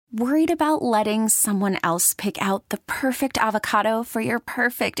Worried about letting someone else pick out the perfect avocado for your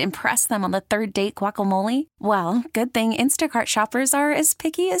perfect impress them on the third date guacamole? Well, good thing Instacart shoppers are as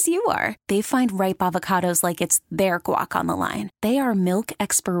picky as you are. They find ripe avocados like it's their guac on the line. They are milk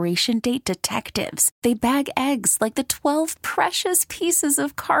expiration date detectives. They bag eggs like the 12 precious pieces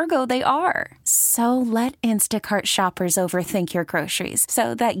of cargo they are. So let Instacart shoppers overthink your groceries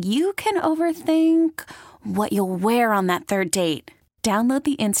so that you can overthink what you'll wear on that third date. Download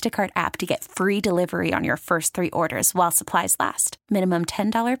the Instacart app to get free delivery on your first 3 orders while supplies last. Minimum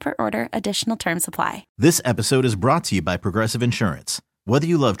 $10 per order. Additional terms apply. This episode is brought to you by Progressive Insurance. Whether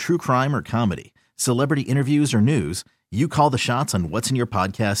you love true crime or comedy, celebrity interviews or news, you call the shots on what's in your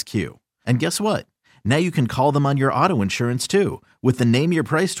podcast queue. And guess what? Now you can call them on your auto insurance too with the Name Your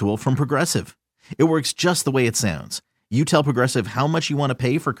Price tool from Progressive. It works just the way it sounds. You tell Progressive how much you want to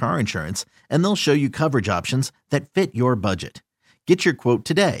pay for car insurance, and they'll show you coverage options that fit your budget. Get your quote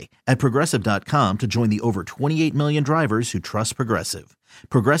today at Progressive.com to join the over 28 million drivers who trust Progressive.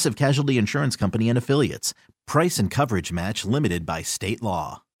 Progressive Casualty Insurance Company and Affiliates. Price and coverage match limited by state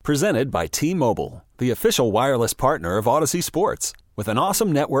law. Presented by T-Mobile, the official wireless partner of Odyssey Sports. With an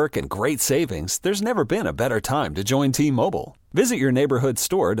awesome network and great savings, there's never been a better time to join T-Mobile. Visit your neighborhood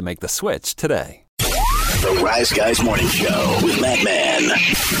store to make the switch today. The Rise Guys Morning Show with Matt Man, 9,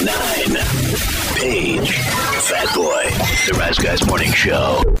 Paige, Fat Boy. The Rise Guys Morning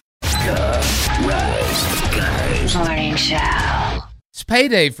Show. The Rise Guys Morning Show. It's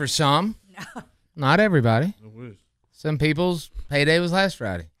payday for some. No. Not everybody. Some people's payday was last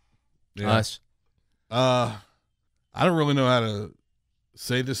Friday. Yeah. Us. I don't really know how to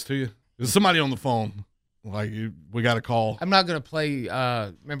say this to you. There's somebody on the phone. We got a call. I'm not going to play.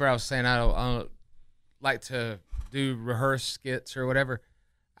 Remember I was saying I don't like to do rehearse skits or whatever.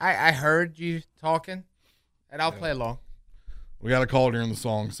 I heard you talking, and I'll play along. We got a call during the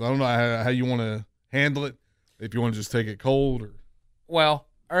song, so I don't know how you want to handle it. If you want to just take it cold. Well,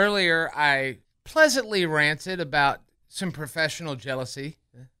 earlier I pleasantly ranted about some professional jealousy.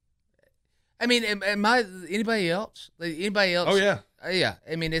 I mean, am I anybody else? Anybody else? Oh, yeah. Yeah.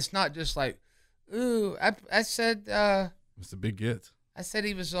 I mean, it's not just like, ooh, I said. It's a big get. I said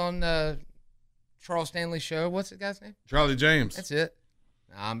he was on Charles Stanley's show. What's the guy's name? Charlie James. That's it.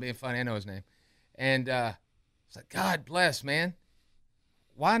 Nah, I'm being funny. I know his name. And it's like, God bless, man.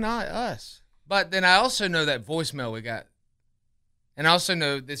 Why not us? But then I also know that voicemail we got. And I also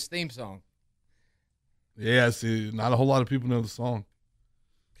know this theme song. Yeah, see, not a whole lot of people know the song.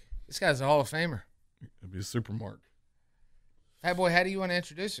 This guy's a Hall of Famer. It'd be a super mark. Fat Boy, how do you want to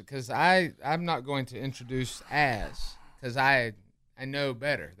introduce it? Because I'm not going to introduce as, because I know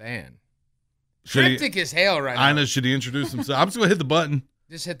better than. Cryptic as hell right now. I know. Should he introduce himself? I'm just going to hit the button.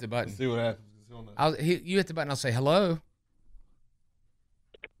 Just hit the button. Let's see what happens. You hit the button. I'll say hello.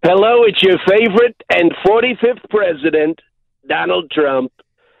 Hello, it's your favorite and 45th president, Donald Trump.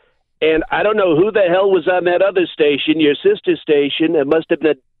 And I don't know who the hell was on that other station, your sister station. It must have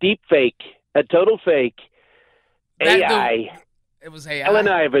been a deep fake, a total fake. AI. It was AI. Allen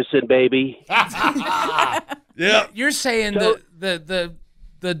Iverson, baby. Yeah. You're saying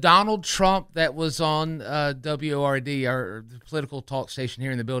the Donald Trump that was on WORD, our political talk station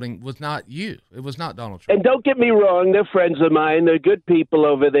here in the building, was not you. It was not Donald Trump. And don't get me wrong, they're friends of mine. They're good people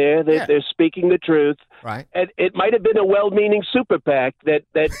over there. They're speaking the truth. Right. And it might have been a well-meaning super PAC that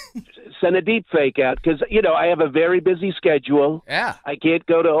sent a deep fake out because, I have a very busy schedule. Yeah. I can't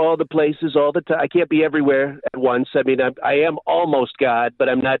go to all the places all the time. I can't be everywhere at once. I mean, I am almost God, but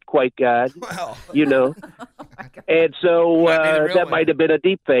I'm not quite God, Well. And so that might have been a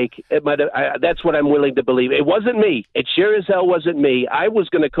deep fake. It might have. That's what I'm willing to believe. It wasn't me. It sure as hell wasn't me. I was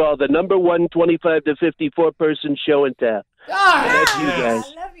going to call the number one 25 to 54 person show and tell. That's you guys.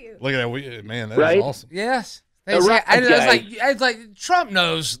 I love you. Look at that. Man, that's Right? awesome. Yes. I was like, Trump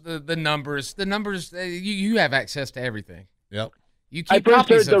knows the numbers. The numbers, you have access to everything. Yep. You I keep first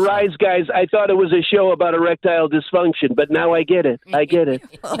copies heard the of Rise Guys. I thought it was a show about erectile dysfunction, but now I get it. I get it.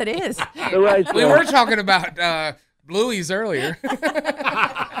 Well, it is. The Rise We Guys. were talking about Bluey's earlier.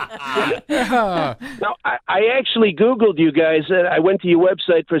 Now, I actually Googled you guys. I went to your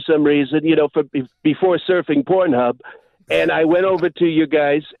website for some reason, before surfing Pornhub. And I went over to you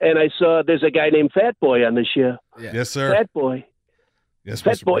guys, and I saw there's a guy named Fat Boy on the show. Yeah. Yes, sir. Fat Boy. Yes,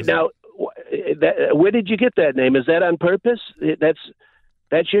 Fat Mr. Boy. President. Now, where did you get that name? Is that on purpose?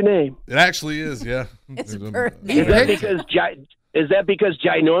 That's your name. It actually is, yeah. It's There's a- birth Is that because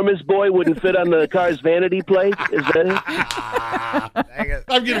Ginormous Boy wouldn't fit on the car's vanity plate? Is that it?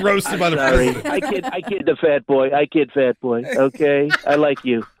 I'm getting roasted by the Sorry, president. I kid the Fat Boy. I kid Fat Boy. Okay, I like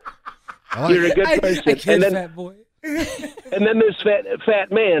you. I like You're a it. good person. I kid And then Fat Boy. And then there's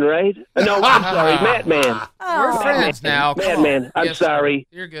Fat Man, right? No, I'm sorry, Matt Man. We're friends now. Matt Come Man. on. I'm Yes, sorry.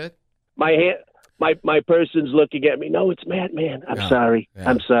 You're good. My person's looking at me. No, it's Matt Man. I'm sorry. Yeah.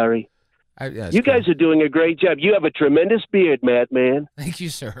 I'm sorry. You guys are doing a great job. You have a tremendous beard, Matt Man. Thank you,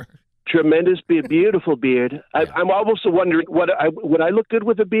 sir. Tremendous beard, beautiful beard. I'm almost wondering would I look good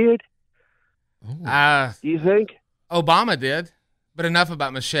with a beard? Do you think? Obama did, but enough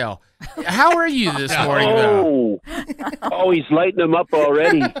about Michelle. How are you this morning, though? Oh, he's lighting them up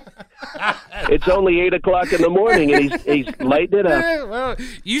already. It's only 8:00 in the morning, and he's lighting it up. Well,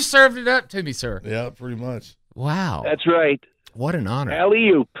 you served it up to me, sir. Yeah, pretty much. Wow. That's right. What an honor.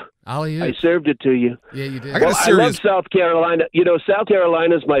 Alley-oop. Alley-oop. I served it to you. Yeah, you did. I got Well, I love South Carolina. You know, South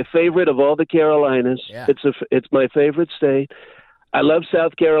Carolina is my favorite of all the Carolinas. Yeah. It's my favorite state. I love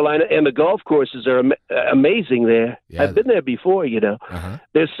South Carolina, and the golf courses are amazing there. Yeah. I've been there before, you know. Uh-huh.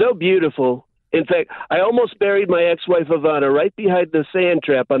 They're so beautiful. In fact, I almost buried my ex-wife, Ivana, right behind the sand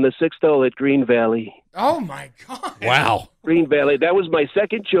trap on the 6th hole at Green Valley. Oh, my God. Wow. Green Valley. That was my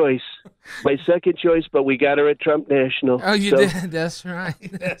second choice. But we got her at Trump National. Oh, you So did? That's right.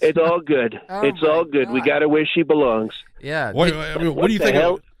 It's all good. Oh, It's my all good. We God. got her where she belongs. Yeah. What do you the think?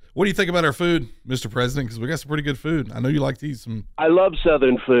 hell? What do you think about our food, Mr. President? Because we got some pretty good food. I know you like to eat some. I love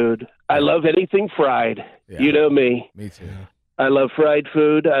Southern food. I love anything fried. Yeah. You know me. Me too. I love fried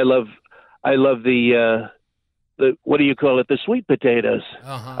food. I love the what do you call it? The sweet potatoes.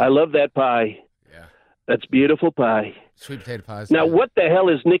 Uh-huh. I love that pie. Yeah. That's beautiful pie. Sweet potato pies. Now, what the hell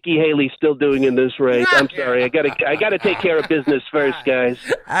is Nikki Haley still doing in this race? I'm sorry. I gotta take care of business first, guys.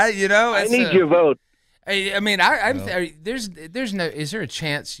 I need your vote. I mean, there's no. Is there a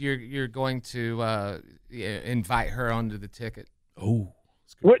chance you're going to invite her onto the ticket? Oh,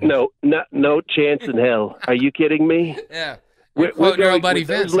 What? No chance in hell. Are you kidding me? Yeah. We're Quoting your going buddy with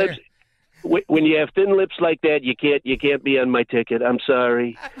those Vince lips. When you have thin lips like that, you can't be on my ticket. I'm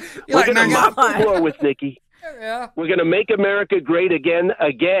sorry. We're gonna mop the floor with Nikki. Yeah. We're gonna make America great again.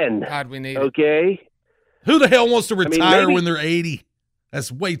 God, we need it. Okay. who the hell wants to retire maybe- when they're 80?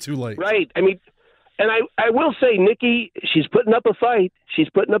 That's way too late. Right. I mean, and I will say, Nikki, she's putting up a fight. She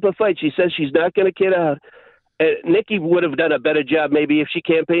says she's not going to kid out. Nikki would have done a better job maybe if she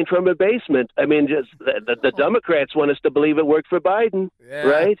campaigned from her basement. I mean, just the Democrats want us to believe it worked for Biden, Yeah.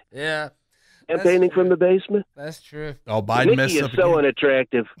 right? Yeah. Campaigning from the basement. That's true. Oh, Biden Nikki messed is up so again.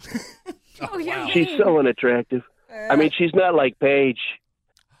 unattractive. She's so unattractive. I mean, she's not like Paige.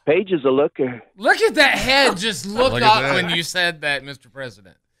 Paige is a looker. Look at that head just looked Look at up that. when you said that, Mr.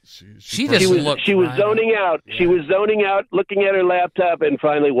 President. She probably- just looked She was right zoning out. Yeah. She was zoning out, looking at her laptop, and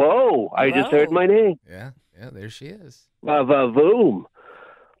finally, whoa! I just heard my name. Yeah, there she is. Boom.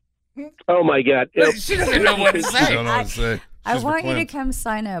 Oh my God! She doesn't know what to I say. don't know what to say. I She's want you to verklempt. come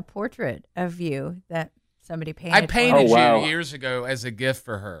sign a portrait of you that somebody painted. I for painted me. Oh, wow. you years ago as a gift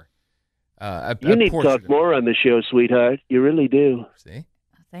for her. You need to portrait talk of more on the show, sweetheart. You really do. her. See?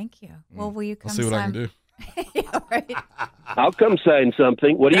 Thank you. Well, will you come I'll see what I sign? can do. Yeah, right. I'll come sign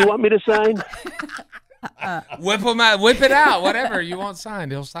something. What do you want me to sign? Whip it out. Whatever you want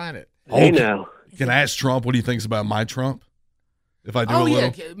signed, he'll sign it. Hey Okay. now. Can I ask Trump what he thinks about my Trump? If I do Oh a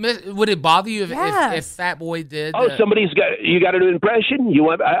little. yeah. Would it bother you if Yes. Fat Boy did? Oh, you got an impression? You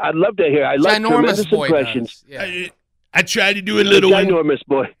want? I'd love to hear. I like Ginormous tremendous Boy impressions. does. Yeah. I try to do a little one. Ginormous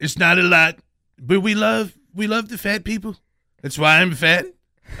boy. It's not a lot, but we love the fat people. That's why I'm fat.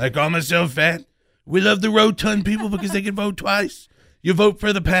 I call myself fat. We love the rotund people because they can vote twice. You vote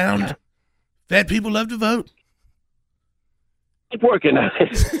for the pound. Fat people love to vote. Keep working on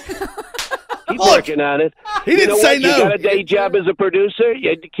it. Keep working on it. He didn't say what? no. You got a day job as a producer.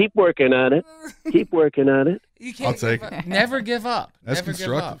 You keep working on it. Keep working on it. You can't I'll take give it. up. Never give up. That's Never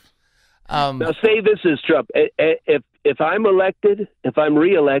constructive. Give up. Now say this is Trump. If I'm elected, if I'm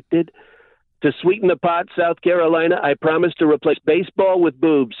reelected, to sweeten the pot, South Carolina, I promise to replace baseball with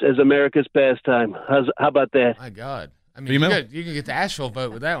boobs as America's pastime. How about that? My God. I mean, Female? you can get the Asheville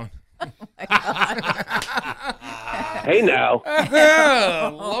vote with that one. Hey now.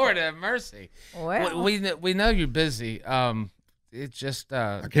 Oh, Lord have mercy. Well, We know you're busy. It's just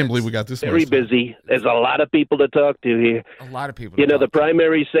I can't believe we got this Very much time. busy. There's a lot of people to talk to here. a lot of people. You to know, the talk to.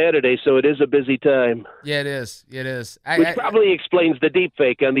 primary's Saturday, so it is a busy time. Yeah, it is. It is. Which probably explains the deep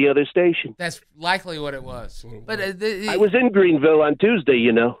fake on the other station. That's likely what it was. But I was in Greenville on Tuesday,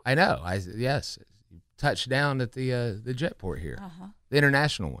 you know. I know. Yes, touched down at the jetport here, the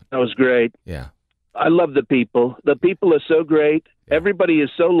international one. That was great. Yeah. I love the people. The people are so great. Yeah. Everybody is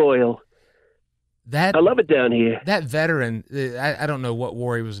so loyal. That I love it down here. That veteran, I don't know what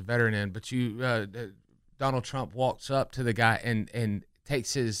war he was a veteran in, but Donald Trump walks up to the guy and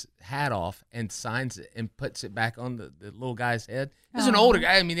takes his hat off and signs it and puts it back on the little guy's head. This is an older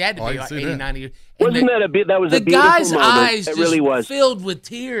guy. I mean, he had to be like 80, 90 years. Wasn't that a bit? That was a beautiful guy's moment. eyes It really was. filled with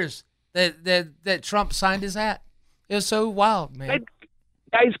tears that Trump signed his hat. It was so wild, man.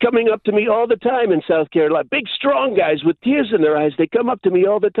 Guys coming up to me all the time in South Carolina, big, strong guys with tears in their eyes. They come up to me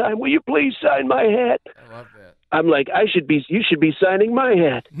all the time. Will you please sign my hat? I love that. I'm like, you should be signing my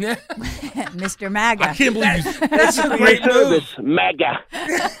hat. Mr. MAGA. I can't believe you. That's a great move. Service, MAGA,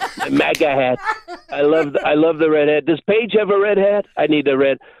 the MAGA hat. I love the red hat. Does Paige have a red hat? I need a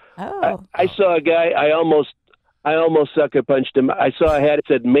red. Oh. I saw a guy. I almost sucker punched him. I saw a hat that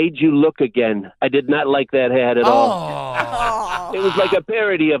said "Made You Look Again." I did not like that hat at all. Oh. It was like a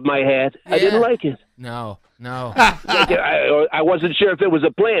parody of my hat. I didn't like it. No. I wasn't sure if it was a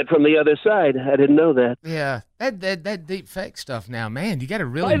plant from the other side. I didn't know that. Yeah, that deep fake stuff now, man. You got to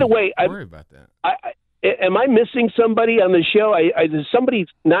really By the way, worry about that. Am I missing somebody on the show? Is somebody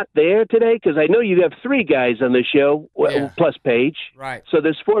not there today? Because I know you have 3 guys on the show, plus Paige. Right. So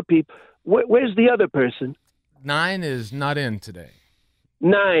there's 4 people. Where's the other person? 9 is not in today.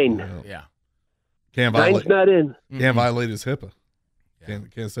 9. Yeah. Can't 9's violate. not in. Can't violate his HIPAA.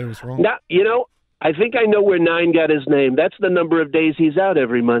 Can't say what's wrong. Now, I think I know where 9 got his name. That's the number of days he's out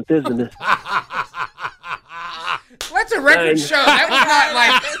every month, isn't it? That's a record show. That was not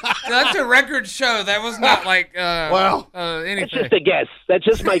like. That's a record show. That was not like. Anything. That's just a guess. That's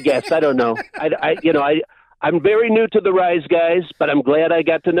just my guess. I don't know. I'm very new to the Rise Guys, but I'm glad I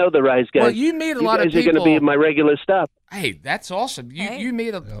got to know the Rise Guys. Well, you meet a lot of people. You guys are going to be my regular stop. Hey, that's awesome. You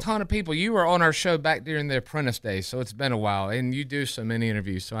meet a ton of people. You were on our show back during the Apprentice days, so it's been a while, and you do so many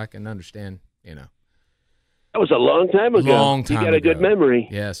interviews, so I can understand. That was a long time ago. You got a good memory.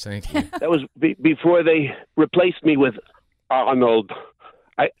 Yes, thank you. That was before they replaced me with Arnold.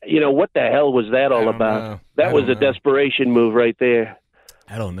 What the hell was that all about? Know. That was a desperation move right there.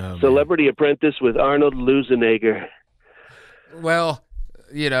 I don't know. Celebrity Apprentice with Arnold Schwarzenegger. Well,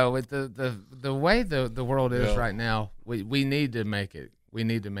 with the way the world is right now, we need to make it. We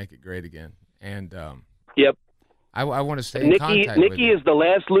need to make it great again. And yep. I want to stay in contact with Nikki you. is the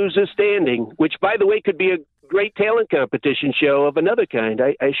last loser standing, which, by the way, could be a great talent competition show of another kind.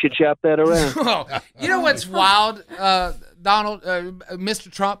 I should shop that around. You know what's wild, Donald,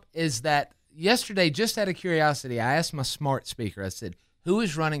 Mr. Trump, is that yesterday, just out of curiosity, I asked my smart speaker, I said, who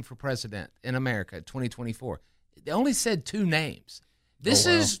is running for president in America in 2024? They only said 2 names. This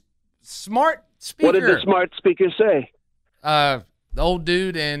is smart speaker. What did the smart speaker say? The old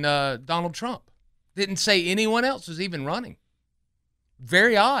dude and Donald Trump. Didn't say anyone else was even running.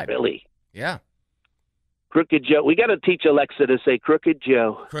 Very odd. Really? Yeah. Crooked Joe. We got to teach Alexa to say Crooked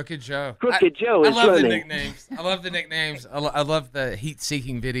Joe. Crooked Joe. Crooked Joe is I love running. the nicknames. I love the nicknames. I love the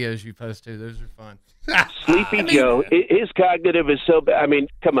heat-seeking videos you post too. Those are fun. Sleepy Joe. His cognitive is so bad. I mean,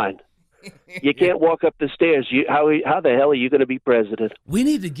 come on. You can't walk up the stairs. How the hell are you going to be president? We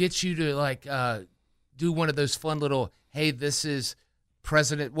need to get you to do one of those fun little, hey, this is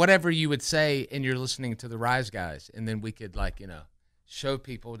president, whatever you would say, and you're listening to the Rise Guys, and then we could show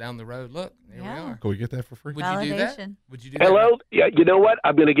people down the road, look, there we are. Can we get that for free? Would you do that? Validation. Would you do that? Hello? Yeah, you know what?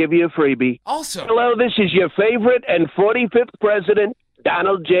 I'm going to give you a freebie. Also. Hello, this is your favorite and 45th president,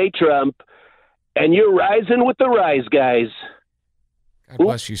 Donald J. Trump, and you're rising with the Rise Guys. God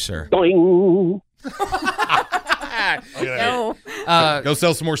bless you, sir. Boing. No. Go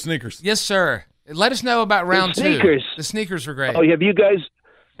sell some more sneakers. Yes, sir. Let us know about round 2. sneakers. The sneakers were great. Oh, have you guys?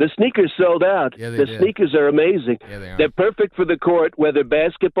 The sneakers sold out. Yeah, they the did. sneakers are amazing. Yeah, they are. They're perfect for the court, whether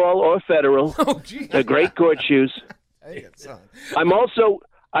basketball or federal. Oh, geez. They're great court shoes. Hey, son.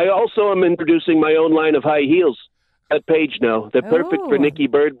 I also am introducing my own line of high heels. Let Paige know. They're perfect for Ooh. Nikki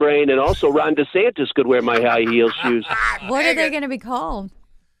Birdbrain, and also Ron DeSantis could wear my high heel shoes. What are they going to be called?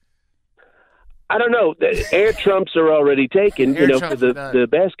 I don't know. The Air Trumps are already taken, Air for Trumps are done. the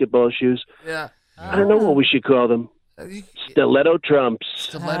basketball shoes. Yeah. I don't know what we should call them. Stiletto Trumps.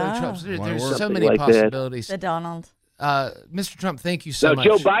 Stiletto Trumps. There's so Something many like that. possibilities. The Donald. Mr. Trump, thank you so Now, much.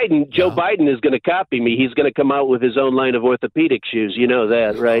 Joe Biden is going to copy me. He's going to come out with his own line of orthopedic shoes. You know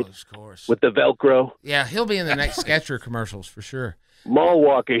that, right? Oh, of course. With the Velcro. Yeah, he'll be in the next Skechers commercials for sure. Mall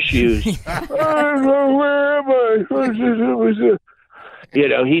Walker shoes. He's out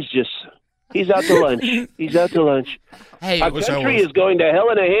to lunch. He's out to lunch. Hey, Our country is going to hell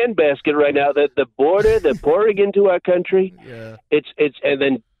in a handbasket right now. The border, they're pouring into our country. Yeah. It's and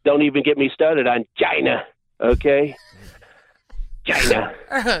then don't even get me started on China. Okay, China.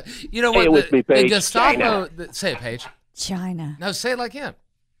 you know Say what? it with me, Paige. The Gestapo. China. Say it, Paige. China. No, say it like him.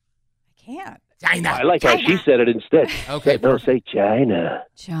 I can't. China. I like how she said it instead. Okay, No, perfect. say China.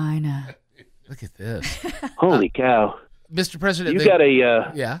 China. Look at this. Holy cow. Mr. President, You got a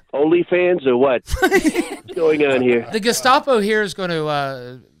yeah. OnlyFans or what? What's going on here? The Gestapo here is going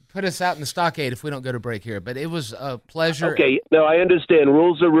to put us out in the stockade if we don't go to break here. But it was a pleasure. Okay, no, I understand.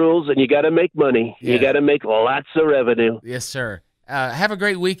 Rules are rules, and you got to make money. Yeah. You got to make lots of revenue. Yes, sir. Have a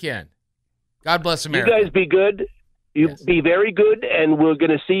great weekend. God bless America. You guys be good. You be very good, and we're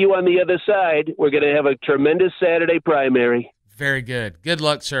going to see you on the other side. We're going to have a tremendous Saturday primary. Very good. Good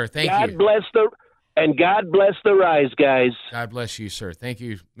luck, sir. Thank you. God bless the Rise guys. God bless you, sir. Thank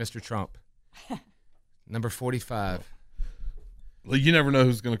you, Mr. Trump. Number 45. Well, you never know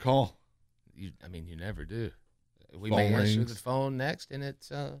who's going to call. You never do. We Phone may answer rings. the phone next, and it's,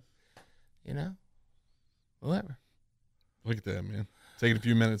 whatever. Look at that, man. Taking a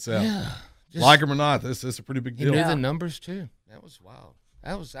few minutes out. Yeah. Like them or not, this is a pretty big He deal. knew the numbers, too. That was wild.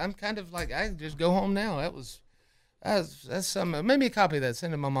 I'm kind of like, I just go home now. That's something. Maybe a copy of that.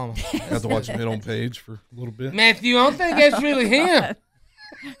 Send it to my mama. Got to watch him hit on page for a little bit. Matthew, I don't think that's really him.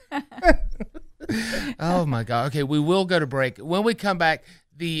 Oh, my God. Okay, we will go to break. When we come back,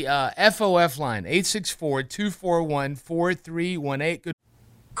 the FOF line, 864-241-4318. Good.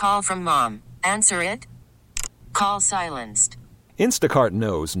 Call from mom. Answer it. Call silenced. Instacart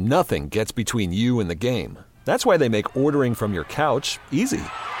knows nothing gets between you and the game. That's why they make ordering from your couch easy.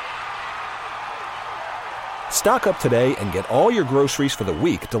 Stock up today and get all your groceries for the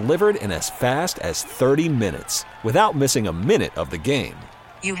week delivered in as fast as 30 minutes without missing a minute of the game.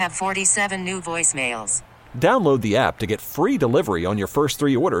 You have 47 new voicemails. Download the app to get free delivery on your first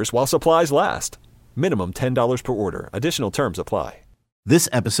 3 orders while supplies last. Minimum $10 per order. Additional terms apply. This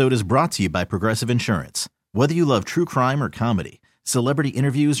episode is brought to you by Progressive Insurance. Whether you love true crime or comedy, celebrity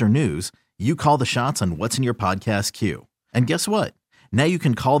interviews or news, you call the shots on what's in your podcast queue. And guess what? Now you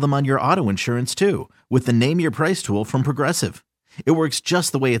can call them on your auto insurance too with the Name Your Price tool from Progressive. It works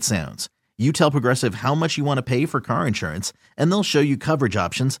just the way it sounds. You tell Progressive how much you want to pay for car insurance, and they'll show you coverage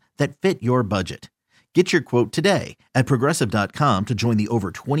options that fit your budget. Get your quote today at Progressive.com to join the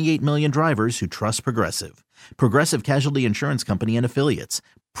over 28 million drivers who trust Progressive. Progressive Casualty Insurance Company and Affiliates.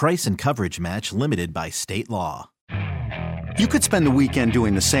 Price and coverage match limited by state law. You could spend the weekend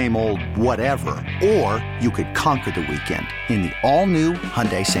doing the same old whatever, or you could conquer the weekend in the all-new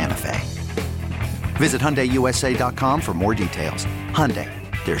Hyundai Santa Fe. Visit HyundaiUSA.com for more details. Hyundai,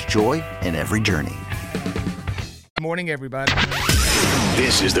 there's joy in every journey. Good morning, everybody.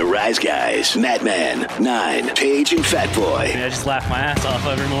 This is the Rise Guys, Madman, 9, Paige, and Fat Boy. I just laugh my ass off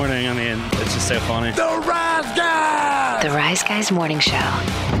every morning. I mean, it's just so funny. The Rise Guys! The Rise Guys Morning Show.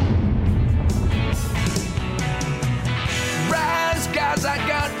 Rise Guys, I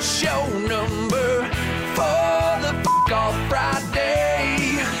got show number for the off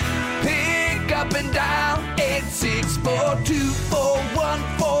Friday. Pick up and dial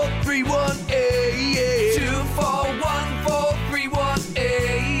 864-241-4318.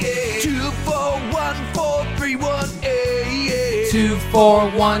 241-4318. 241-4318.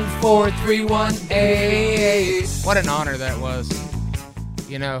 241-4318. What an honor that was.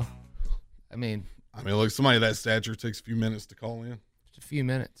 Look, somebody of that stature takes a few minutes to call in. Just a few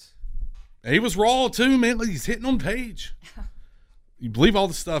minutes. He was raw, too, man. Like, he's hitting on page. You believe all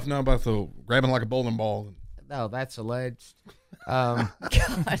the stuff now about the grabbing like a bowling ball. No, that's alleged. God.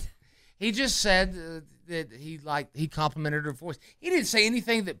 He just said that he complimented her voice. He didn't say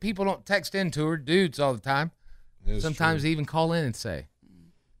anything that people don't text into her, dudes, all the time. Sometimes they even call in and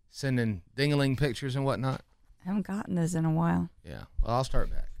sending ding-a-ling pictures and whatnot. I haven't gotten this in a while. Yeah. Well, I'll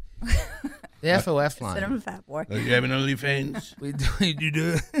start back. The FOF line. Send him a fat boy. Are you having OnlyFans? We do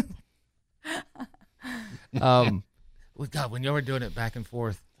it. God, when you were doing it back and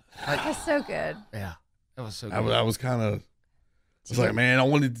forth. That's so good. Yeah. That was so good. I was kind of, like, man, I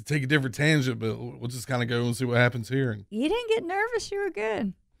wanted to take a different tangent, but we'll just kind of go and see what happens here. And You didn't get nervous. You were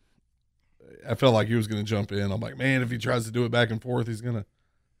good. I felt like he was going to jump in. I'm like, man, if he tries to do it back and forth, he's gonna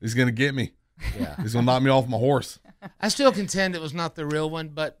get me. Yeah. He's gonna knock me off my horse. I still contend it was not the real one,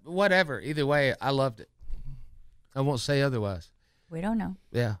 but whatever. Either way, I loved it. I won't say otherwise. We don't know.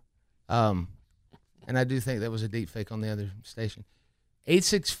 Yeah. And I do think that was a deep fake on the other station.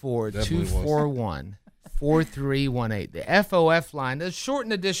 864-241-4318. The FOF line. There's a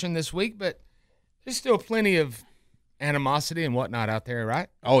shortened edition this week, but there's still plenty of animosity and whatnot out there, right?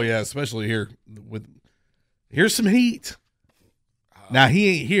 Oh yeah, especially here here's some heat. Now he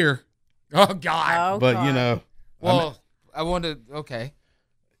ain't here. Oh God. But God. Well, I wanted okay.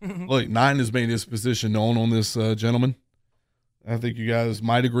 Look, 9 has made his position known on this gentleman. I think you guys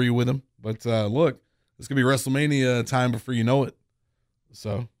might agree with him. But look, it's gonna be WrestleMania time before you know it.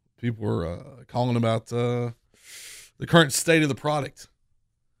 So people are calling about the current state of the product.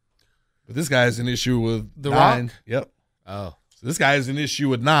 But this guy has an issue with The 9. Rock? Yep. Oh. So this guy has an issue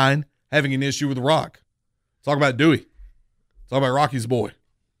with 9, having an issue with Rock. Talk about Dewey. Talk about Rocky's boy,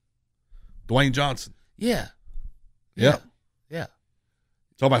 Dwayne Johnson. Yeah. Yeah. Yeah.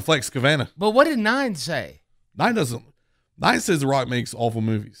 Talk about Flex Cavana. But what did 9 say? 9 doesn't. 9 says The Rock makes awful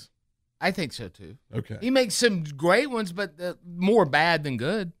movies. I think so, too. Okay. He makes some great ones, but more bad than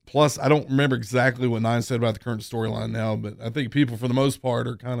good. Plus, I don't remember exactly what 9 said about the current storyline now, but I think people, for the most part,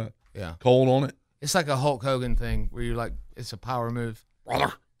 are kind of cold on it. It's like a Hulk Hogan thing where you're like, it's a power move.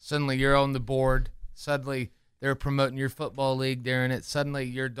 Brother. Suddenly you're on the board. Suddenly they're promoting your football league during it. Suddenly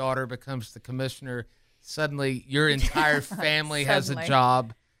your daughter becomes the commissioner. Suddenly your entire family has a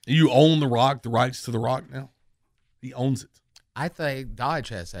job. You own The Rock, the rights to The Rock now? He owns it. I think Dodge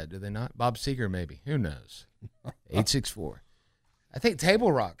has that, do they not? Bob Seger, maybe. Who knows? 864. I think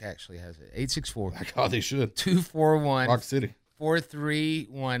Table Rock actually has it. 864. God, they should. 241 Rock City.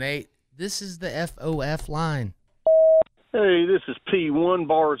 4318. This is the FOF line. Hey, this is P1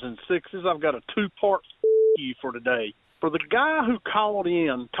 Bars and Sixes. I've got a 2-part you for today. For the guy who called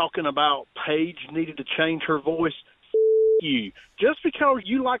in talking about Paige needed to change her voice, you. Just because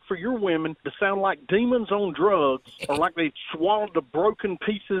you like for your women to sound like demons on drugs or like they swallowed the broken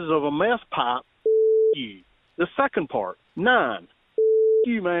pieces of a meth pipe, you. The second part, 9,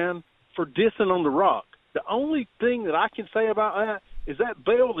 you, man, for dissing on The Rock. The only thing that I can say about that is that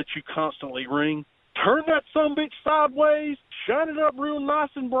bell that you constantly ring, turn that sumbitch sideways, shine it up real nice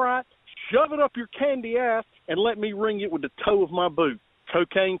and bright, shove it up your candy ass, and let me ring it with the toe of my boot.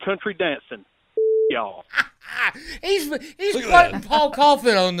 Cocaine country dancing. Y'all. He's putting Paul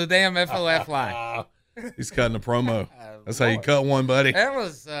Coffin on the damn FOF line. He's cutting a promo. That's how you cut one, buddy. That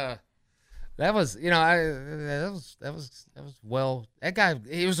was you know, that was well. That guy,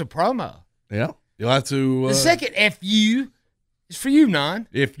 he was a promo. Yeah, you'll have to. The second FU is for you, Non.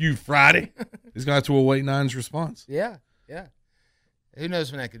 If you Friday, he's gonna have to await 9's response. Yeah. Who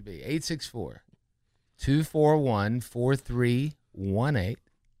knows when that could be? 864-241-4318.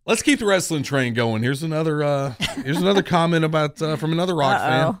 Let's keep the wrestling train going. Here's another comment about from another Rock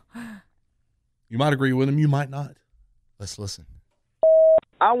fan. You might agree with him, you might not. Let's listen.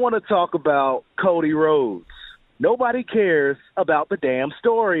 I want to talk about Cody Rhodes. Nobody cares about the damn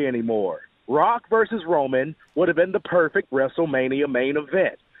story anymore. Rock versus Roman would have been the perfect WrestleMania main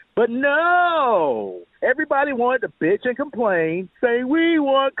event. But no! Everybody wanted to bitch and complain, saying, we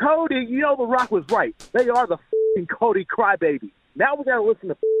want Cody. You know, The Rock was right. They are the f***ing Cody crybabies. Now we got to listen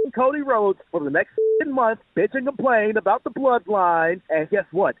to f***ing Cody Rhodes for the next month, bitch and complain about the bloodline. And guess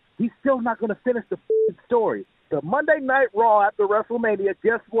what? He's still not going to finish the f***ing story. The Monday Night Raw after WrestleMania,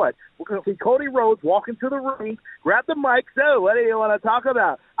 guess what? We're going to see Cody Rhodes walk into the ring, grab the mic. So, what do you want to talk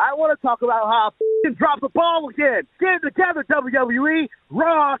about? I want to talk about how I f***ing dropped the ball again. Get it together, WWE.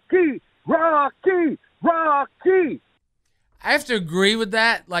 Rocky, Rocky, Rocky. I have to agree with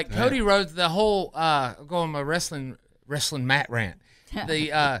that. Like Cody Rhodes, the whole I'll go on my wrestling Matt rant.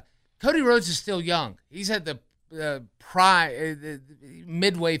 The Cody Rhodes is still young. He's at the prime,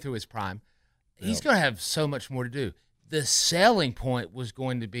 midway through his prime. He's going to have so much more to do. The selling point was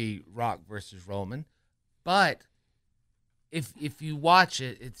going to be Rock versus Roman, but if you watch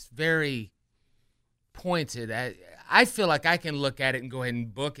it, it's very pointed. I feel like I can look at it and go ahead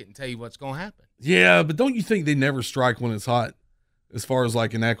and book it and tell you what's going to happen. Yeah, but don't you think they never strike when it's hot as far as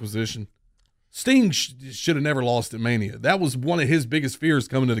like an acquisition? Sting should have never lost at Mania. That was one of his biggest fears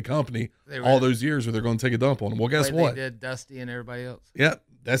coming to the company all those years where they're going to take a dump on him. Well, guess what? They did Dusty and everybody else. Yeah,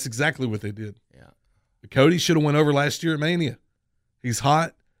 that's exactly what they did. Yeah. Cody should have went over last year at Mania. He's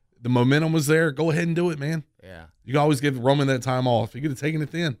hot. The momentum was there. Go ahead and do it, man. Yeah. You can always give Roman that time off. You could have taken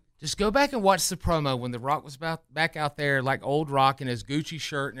it then. Just go back and watch the promo when The Rock was back out there like old Rock in his Gucci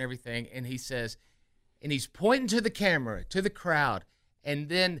shirt and everything, and he says, and he's pointing to the camera, to the crowd, and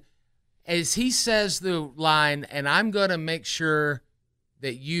then as he says the line, and I'm going to make sure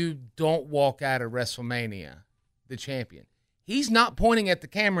that you don't walk out of WrestleMania, the champion. He's not pointing at the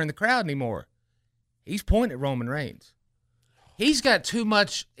camera in the crowd anymore. He's pointing at Roman Reigns. He's got too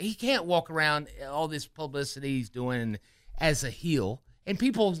much. He can't walk around all this publicity he's doing as a heel. And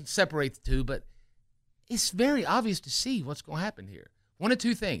people separate the two, but it's very obvious to see what's going to happen here. One of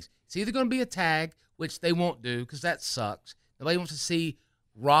two things. It's either going to be a tag, which they won't do because that sucks. Nobody wants to see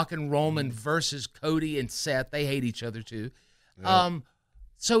Rock and Roman versus Cody and Seth. They hate each other too. Yeah.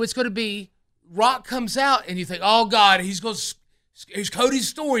 So it's going to be Rock comes out and you think, oh, God, it's Cody's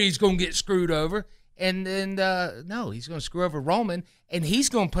story. He's going to get screwed over. And then, no, he's going to screw over Roman, and he's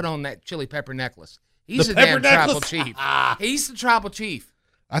going to put on that chili pepper necklace. He's the damn tribal chief. He's the tribal chief.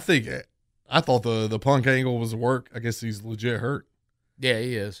 I thought the Punk angle was a work. I guess he's legit hurt. Yeah,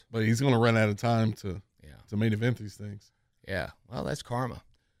 he is. But he's going to run out of time to to main event these things. Yeah. Well, that's karma.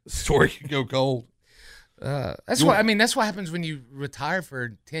 The story could go cold. That's what happens when you retire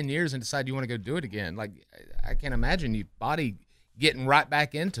for 10 years and decide you want to go do it again. Like, I can't imagine your body getting right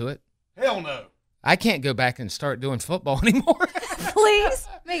back into it. Hell no. I can't go back and start doing football anymore. Please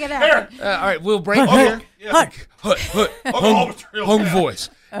make it happen. All right, we'll break here. Home voice.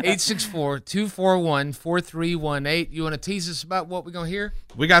 864-241-4318. You want to tease us about what we're going to hear?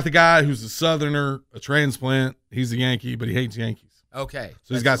 We got the guy who's a Southerner, a transplant. He's a Yankee, but he hates Yankees. Okay.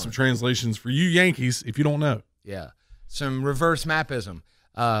 So he's got some translations for you Yankees if you don't know. Yeah. Some reverse mapism.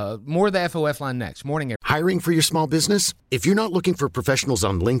 More of the FOF line next. Morning. Hiring for your small business? If you're not looking for professionals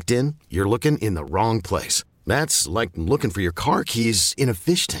on LinkedIn, you're looking in the wrong place. That's like looking for your car keys in a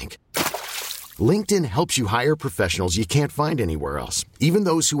fish tank. LinkedIn helps you hire professionals you can't find anywhere else, even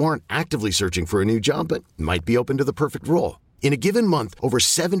those who aren't actively searching for a new job but might be open to the perfect role. In a given month, over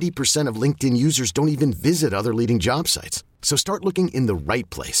 70% of LinkedIn users don't even visit other leading job sites. So start looking in the right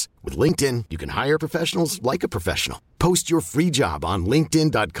place. With LinkedIn, you can hire professionals like a professional. Post your free job on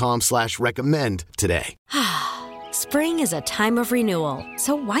linkedin.com/recommend today. Spring is a time of renewal,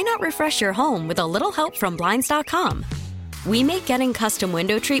 so why not refresh your home with a little help from Blinds.com? We make getting custom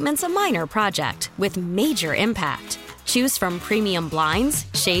window treatments a minor project with major impact. Choose from premium blinds,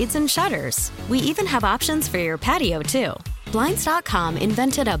 shades, and shutters. We even have options for your patio, too. Blinds.com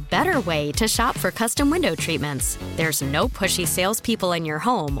invented a better way to shop for custom window treatments. There's no pushy salespeople in your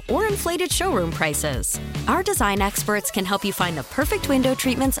home or inflated showroom prices. Our design experts can help you find the perfect window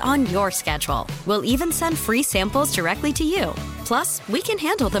treatments on your schedule. We'll even send free samples directly to you. Plus, we can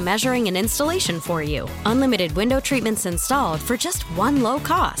handle the measuring and installation for you. Unlimited window treatments installed for just one low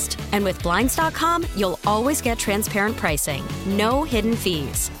cost. And with Blinds.com, you'll always get transparent pricing. No hidden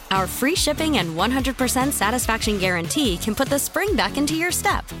fees. Our free shipping and 100% satisfaction guarantee can put the spring back into your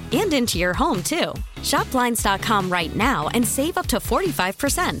step and into your home, too. Shop Blinds.com right now and save up to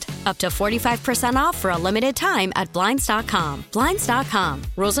 45%. Up to 45% off for a limited time at Blinds.com. Blinds.com.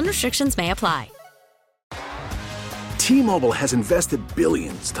 Rules and restrictions may apply. T-Mobile has invested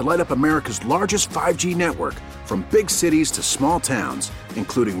billions to light up America's largest 5G network, from big cities to small towns,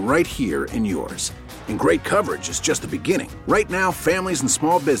 including right here in yours. And great coverage is just the beginning. Right now, families and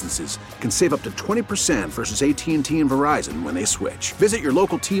small businesses can save up to 20% versus AT&T and Verizon when they switch. Visit your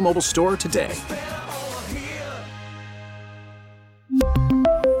local T-Mobile store today.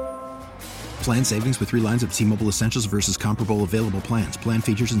 Plan savings with 3 lines of T-Mobile Essentials versus comparable available plans. Plan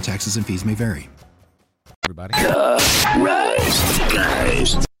features and taxes and fees may vary. Everybody. Rise,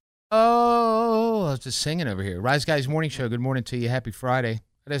 guys. Oh, I was just singing over here. Rise Guys Morning Show. Good morning to you. Happy Friday.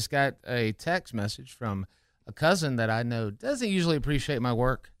 I just got a text message from a cousin that I know doesn't usually appreciate my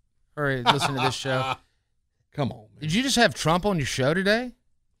work or listen to this show. Come on, man. Did you just have Trump on your show today?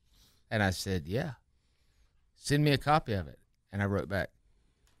 And I said, yeah. Send me a copy of it. And I wrote back,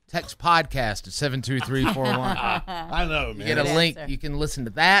 text podcast at 72341. I know, man. You get a link. You can listen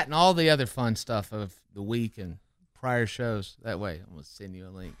to that and all the other fun stuff of the week and prior shows. That way, I'm going to send you a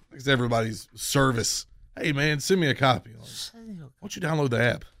link. It's everybody's service. Hey, man, send me a copy. Why don't you download the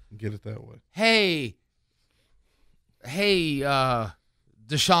app and get it that way? Hey,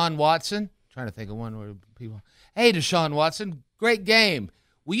 Deshaun Watson. Trying to think of one where people. Hey, Deshaun Watson, great game.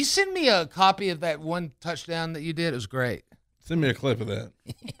 Will you send me a copy of that one touchdown that you did? It was great. Send me a clip of that.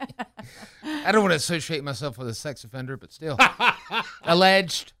 I don't want to associate myself with a sex offender, but still.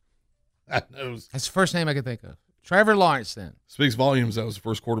 Alleged. That knows. That's the first name I could think of. Trevor Lawrence, then. Speaks volumes. That was the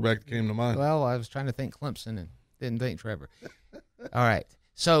first quarterback that came to mind. Well, I was trying to think Clemson and didn't think Trevor. All right.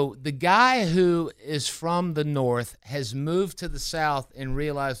 So the guy who is from the north has moved to the south and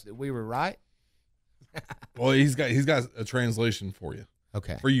realized that we were right? Well, he's got a translation for you.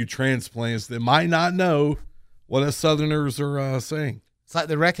 Okay. For you transplants that might not know what us Southerners are saying. It's like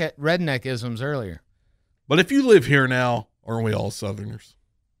the redneckisms earlier. But if you live here now, aren't we all Southerners?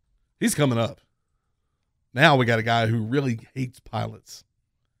 He's coming up. Now we got a guy who really hates pilots.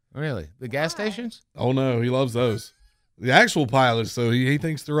 Really? The gas stations? Oh, no. He loves those. The actual pilots, so he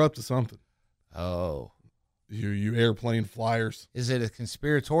thinks they're up to something. Oh. You airplane flyers. Is it a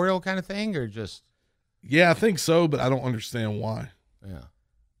conspiratorial kind of thing or just? Yeah, I think so, but I don't understand why. Yeah.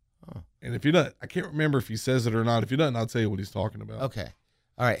 Oh. And if you don't, I can't remember if he says it or not. If he doesn't, I'll tell you what he's talking about. Okay.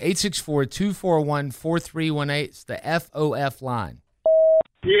 All right. 864-241-4318. It's the FOF line.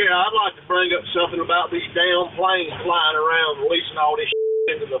 Yeah, I'd like to bring up something about these damn planes flying around, releasing all this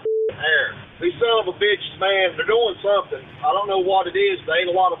into the air. These son of a bitches, man, they're doing something. I don't know what it is. There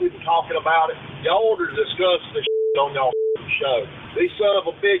ain't a lot of people talking about it. Y'all ought to discuss this on y'all show. These son of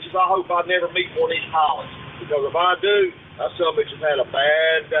a bitches, I hope I never meet one of these pilots. Because if I do, that son of a bitch has had a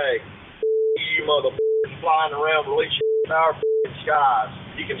bad day. You mother. flying around releasing in our skies.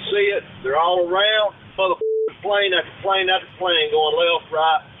 You can see it. They're all around. Plane after plane after plane going left,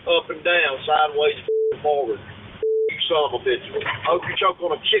 right, up and down, sideways, forward. You son of a bitch. I hope you choke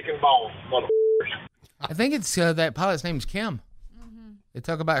on a chicken bone, motherfuckers. I think it's that pilot's name is Kim. They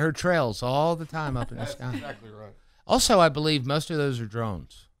talk about her trails all the time up in the sky. Exactly right. Also, I believe most of those are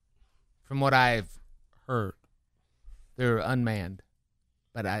drones, from what I've heard. They're unmanned,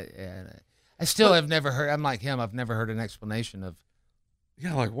 but I still have never heard. I'm like him. I've never heard an explanation of.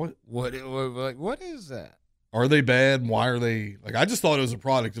 Yeah, like what? What is that? Are they bad? Why are they like? I just thought it was a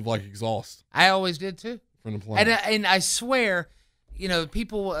product of like exhaust. I always did too. From the plane. And I swear,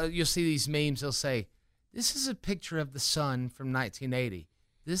 people you'll see these memes. They'll say, "This is a picture of the sun from 1980.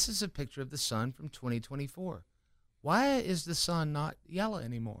 This is a picture of the sun from 2024. Why is the sun not yellow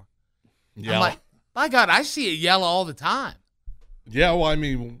anymore?" Yeah. I'm like, by God, I see it yellow all the time. Yeah, well, I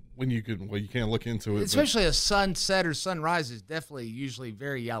mean, you can't look into it. Especially a sunset or sunrise is definitely usually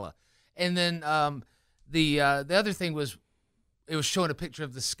very yellow. And then the other thing was, it was showing a picture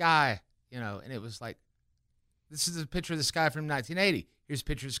of the sky, and it was like, this is a picture of the sky from 1980. Here's a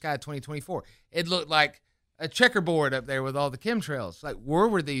picture of the sky of 2024. It looked like a checkerboard up there with all the chemtrails. Like, where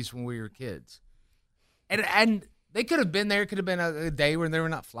were these when we were kids? And they could have been there. It could have been a day when they were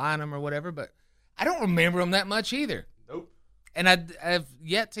not flying them or whatever, but I don't remember them that much either. Nope. And I've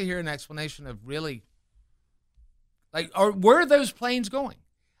yet to hear an explanation of really, like, where are those planes going?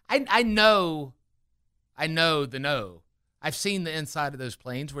 I know the know. I've seen the inside of those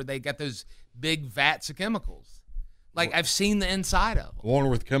planes where they got those big vats of chemicals. Like, I've seen the inside of them. I wonder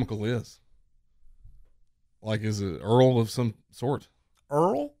what the chemical is. Like, is it Earl of some sort?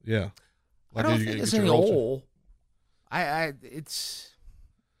 Earl? Yeah. Like, I don't think it's any oil. It's,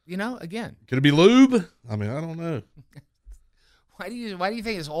 again. Could it be lube? I mean, I don't know. Why do you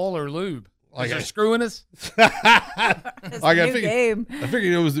think it's oil or lube? Like, they're screwing us? I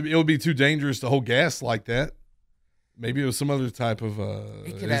figured it would be too dangerous to hold gas like that. Maybe it was some other type of.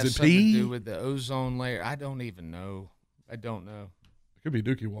 It could have something to do with the ozone layer. I don't even know. I don't know. It could be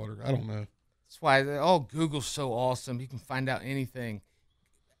Dookie water. I don't know. That's why Google's so awesome. You can find out anything.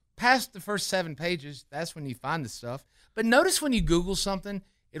 Past the first 7 pages, that's when you find the stuff. But notice when you Google something,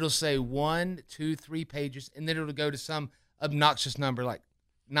 it'll say 1, 2, 3 pages, and then it'll go to some obnoxious number like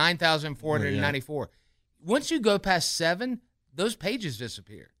 9,494. Once you go past 7, those pages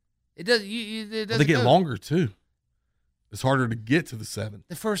disappear. It does. It doesn't. They get longer too. It's harder to get to the 7.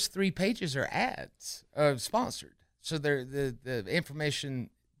 The first 3 pages are ads, sponsored. So the information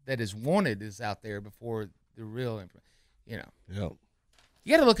that is wanted is out there before the real information. Yeah.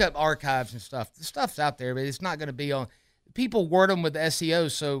 You got to look up archives and stuff. The stuff's out there, but it's not going to be on. People word them with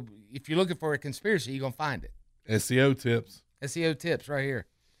SEO, so if you're looking for a conspiracy, you're going to find it. SEO tips. SEO tips right here.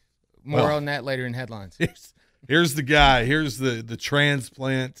 More on that later in headlines. Here's the guy. Here's the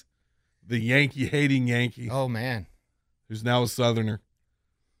transplant, the Yankee-hating Yankee. Oh, man. Who's now a Southerner.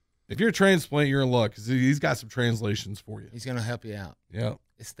 If you're a transplant, you're in luck because he's got some translations for you. He's going to help you out. Yeah.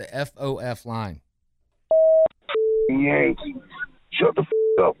 It's the FOF line. Yankees. Shut the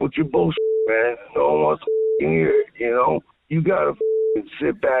up with your bullshit, man. No one wants to hear it, You gotta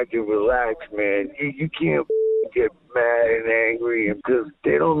sit back and relax, man. You can't get mad and angry because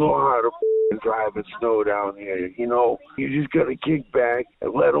they don't know how to drive in snow down here, You just gotta kick back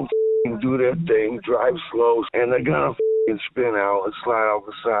and let them do their thing, drive slow, and they're gonna spin out and slide off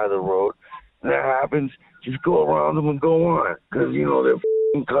the side of the road. And that happens, just go around them and go on. Because,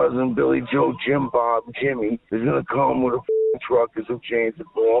 their cousin, Billy Joe, Jim Bob, Jimmy, is gonna come with a truck and some chains to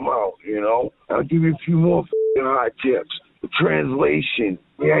blow them out, I'll give you a few more hot tips. The translation,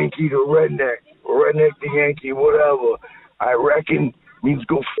 Yankee to redneck to Yankee, whatever, I reckon means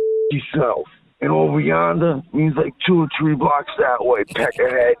go yourself. And over yonder means like 2 or 3 blocks that way, peck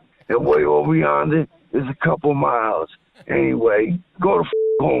ahead. And way over yonder is a couple miles. Anyway, go to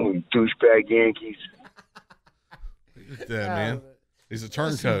home, you douchebag Yankees. Look at that, man. He's a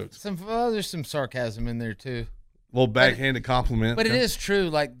turncoat. There's some sarcasm in there, too. A little backhanded compliment. But it is true.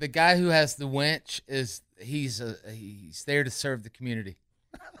 Like, the guy who has the winch, he's there to serve the community.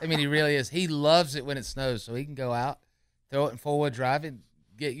 I mean, he really is. He loves it when it snows, so he can go out, throw it in 4-wheel drive, and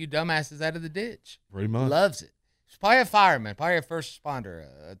get you dumbasses out of the ditch. Pretty much. Loves it. He's probably a fireman, probably a first responder,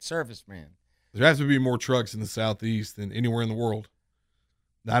 a serviceman. There has to be more trucks in the Southeast than anywhere in the world.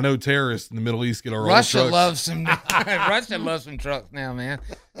 Now, I know terrorists in the Middle East get our Russia old trucks. Russia loves some trucks now, man.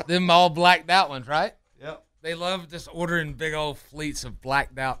 Them all blacked out ones, right? Yep. They love just ordering big old fleets of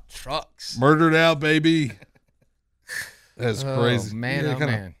blacked out trucks. Murdered out, baby. That's crazy. Man, yeah,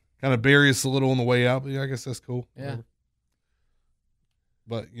 man. Kind of bury us a little on the way out, but yeah, I guess that's cool. Yeah. Whatever.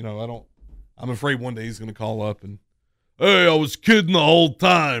 But, I don't. I'm afraid one day he's going to call up and, hey, I was kidding the whole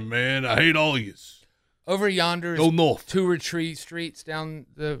time, man. I hate all yous. Over yonder Go is north. 2 or 3 streets down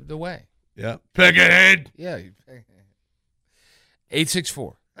the way. Yeah. Peck ahead. Yeah.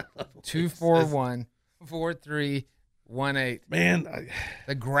 864-241-4318. Man.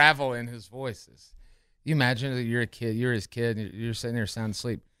 The gravel in his voice is. You imagine that you're a kid. You're his kid. And you're sitting there sound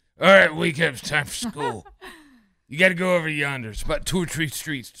asleep. All right, wake up. It's time for school. You got to go over yonder. It's about 2 or 3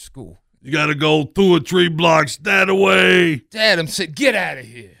 streets to school. You got to go 2 or 3 blocks that away. Dad, I'm saying, get out of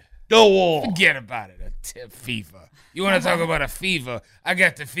here. Go on. Forget about it. A fever. You want to talk about a fever? I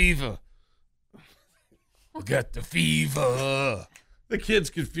got the fever. I got the fever. The kid's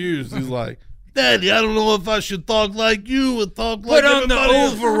confused. He's like, Daddy, I don't know if I should talk like you or talk Put like on the everybody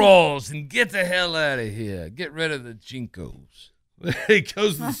else." overalls and get the hell out of here. Get rid of the Jinkos. He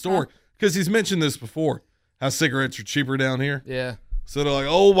goes to the store because he's mentioned this before, how cigarettes are cheaper down here. Yeah. So they're like,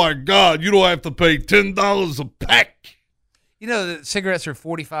 oh, my God, you don't have to pay $10 a pack. You know that cigarettes are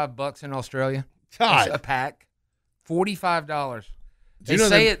 $45 in Australia? God. A pack. $45. They you know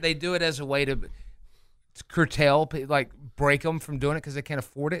say that- they do it as a way to curtail, like break them from doing it because they can't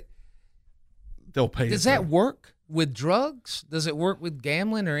afford it. They'll pay Does it, that though. work with drugs? Does it work with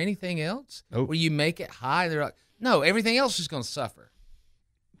gambling or anything else? Nope. Where you make it high, they're like, no, everything else is going to suffer.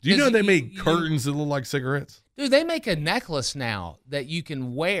 Do you know 'Cause they make curtains that look like cigarettes? Dude, they make a necklace now that you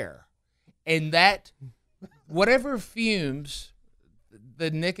can wear, and that whatever fumes,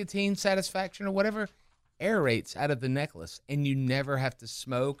 the nicotine satisfaction or whatever, aerates out of the necklace, and you never have to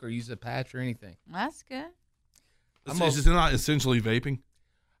smoke or use a patch or anything. That's good. Is it not essentially vaping?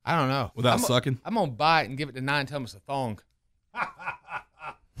 I don't know. Without sucking? I'm going to buy it and give it to 9 and tell them it's a thong.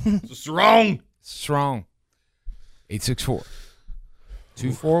 It's strong. Strong.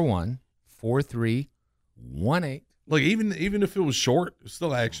 864-241-4318. Like, even if it was short, it's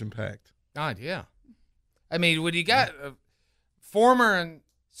still action-packed. God, yeah. I mean, when you got a former and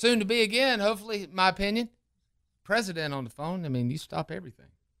soon to be again, hopefully, in my opinion, president on the phone, I mean, you stop everything.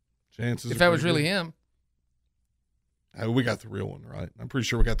 Chances If are that was pretty really good. him. We got the real one, right? I'm pretty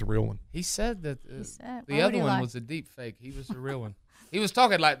sure we got the real one. He said that He said, the why would other he one lie? was a deep fake. He was the real one. He was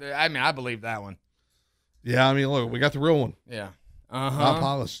talking like, I believe that one. Yeah, I mean, look, we got the real one. Yeah. Not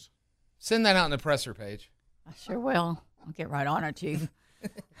polished. Send that out on the presser page. I sure will. I'll get right on it, Chief.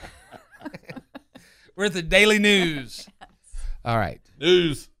 We're at the Daily News. All right.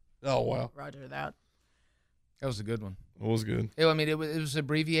 News. Oh, wow. Roger that. That was a good one. It was good. I mean, it was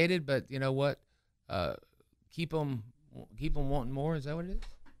abbreviated, but you know what? Keep them wanting more. Is that what it is?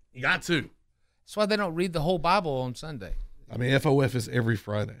 You got to. That's why they don't read the whole Bible on Sunday. I mean, FOF is every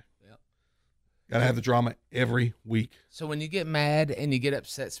Friday. Yep. Got to have the drama every week. So when you get mad and you get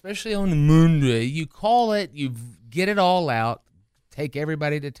upset, especially on the Monday, you call it, you get it all out, take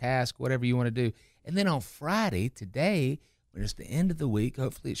everybody to task, whatever you want to do. And then on Friday, today, when it's the end of the week,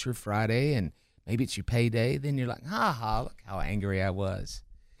 hopefully it's your Friday and maybe it's your payday, then you're like, look how angry I was.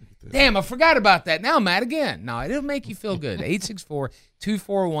 Damn, I forgot about that. Now I'm mad again. No, it'll make you feel good.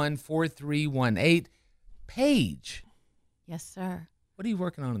 864-241-4318. Paige. Yes, sir. What are you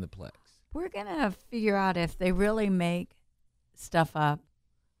working on in the Plex? We're going to figure out if they really make stuff up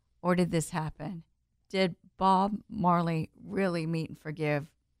or did this happen. Did Bob Marley really meet and forgive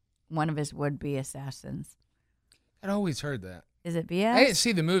one of his would-be assassins? I'd always heard that. Is it BS? I didn't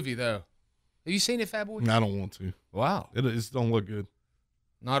see the movie, though. Have you seen it, Fat Boy? I don't want to. Wow. It don't look good.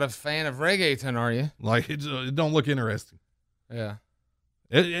 Not a fan of reggaeton, are you? Like, it don't look interesting. Yeah.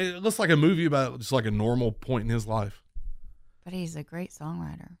 It looks like a movie about just like a normal point in his life. But he's a great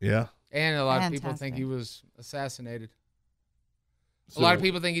songwriter. Yeah. And a lot of people think he was assassinated. A lot of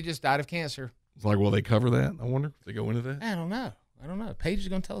people think he just died of cancer. It's like, will they cover that? I wonder if they go into that. I don't know. Paige is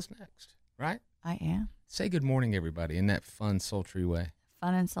going to tell us next, right? I am. Say good morning, everybody, in that fun, sultry way.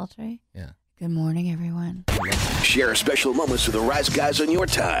 Fun and sultry? Yeah. Good morning, everyone. Share special moments with the Rise Guys on your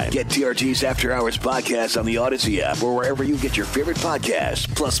time. Get TRT's After Hours podcast on the Odyssey app or wherever you get your favorite podcasts.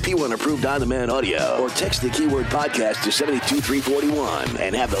 Plus P1 approved on-demand audio. Or text the keyword podcast to 72341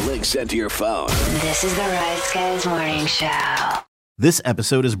 and have the link sent to your phone. This is the Rise Guys Morning Show. This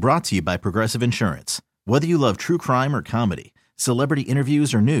episode is brought to you by Progressive Insurance. Whether you love true crime or comedy, celebrity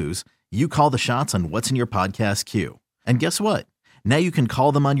interviews or news, you call the shots on what's in your podcast queue. And guess what? Now you can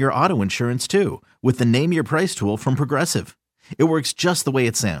call them on your auto insurance too with the Name Your Price tool from Progressive. It works just the way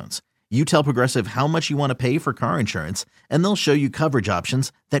it sounds. You tell Progressive how much you want to pay for car insurance, and they'll show you coverage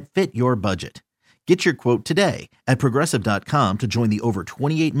options that fit your budget. Get your quote today at Progressive.com to join the over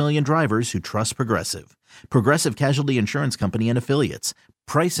 28 million drivers who trust Progressive. Progressive Casualty Insurance Company and Affiliates.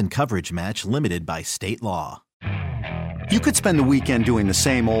 Price and coverage match limited by state law. You could spend the weekend doing the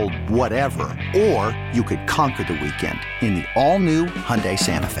same old whatever, or you could conquer the weekend in the all-new Hyundai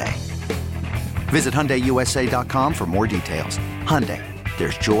Santa Fe. Visit HyundaiUSA.com for more details. Hyundai,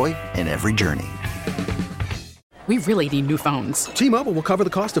 there's joy in every journey. We really need new phones. T-Mobile will cover the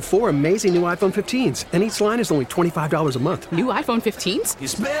cost of 4 amazing new iPhone 15s, and each line is only $25 a month. New iPhone 15s?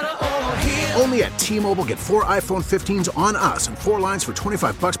 It's better over here. Only at T-Mobile, get 4 iPhone 15s on us and 4 lines for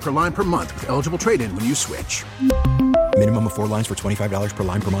 $25 per line per month with eligible trade-in when you switch. Minimum of 4 lines for $25 per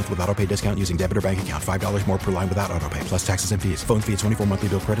line per month with autopay discount using debit or bank account. $5 more per line without autopay, plus taxes and fees. Phone fee at 24 monthly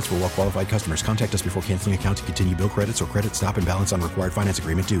bill credits for well-qualified customers. Contact us before canceling account to continue bill credits or credit stop and balance on required finance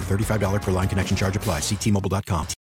agreement due. $35 per line connection charge applies. See T-Mobile.com.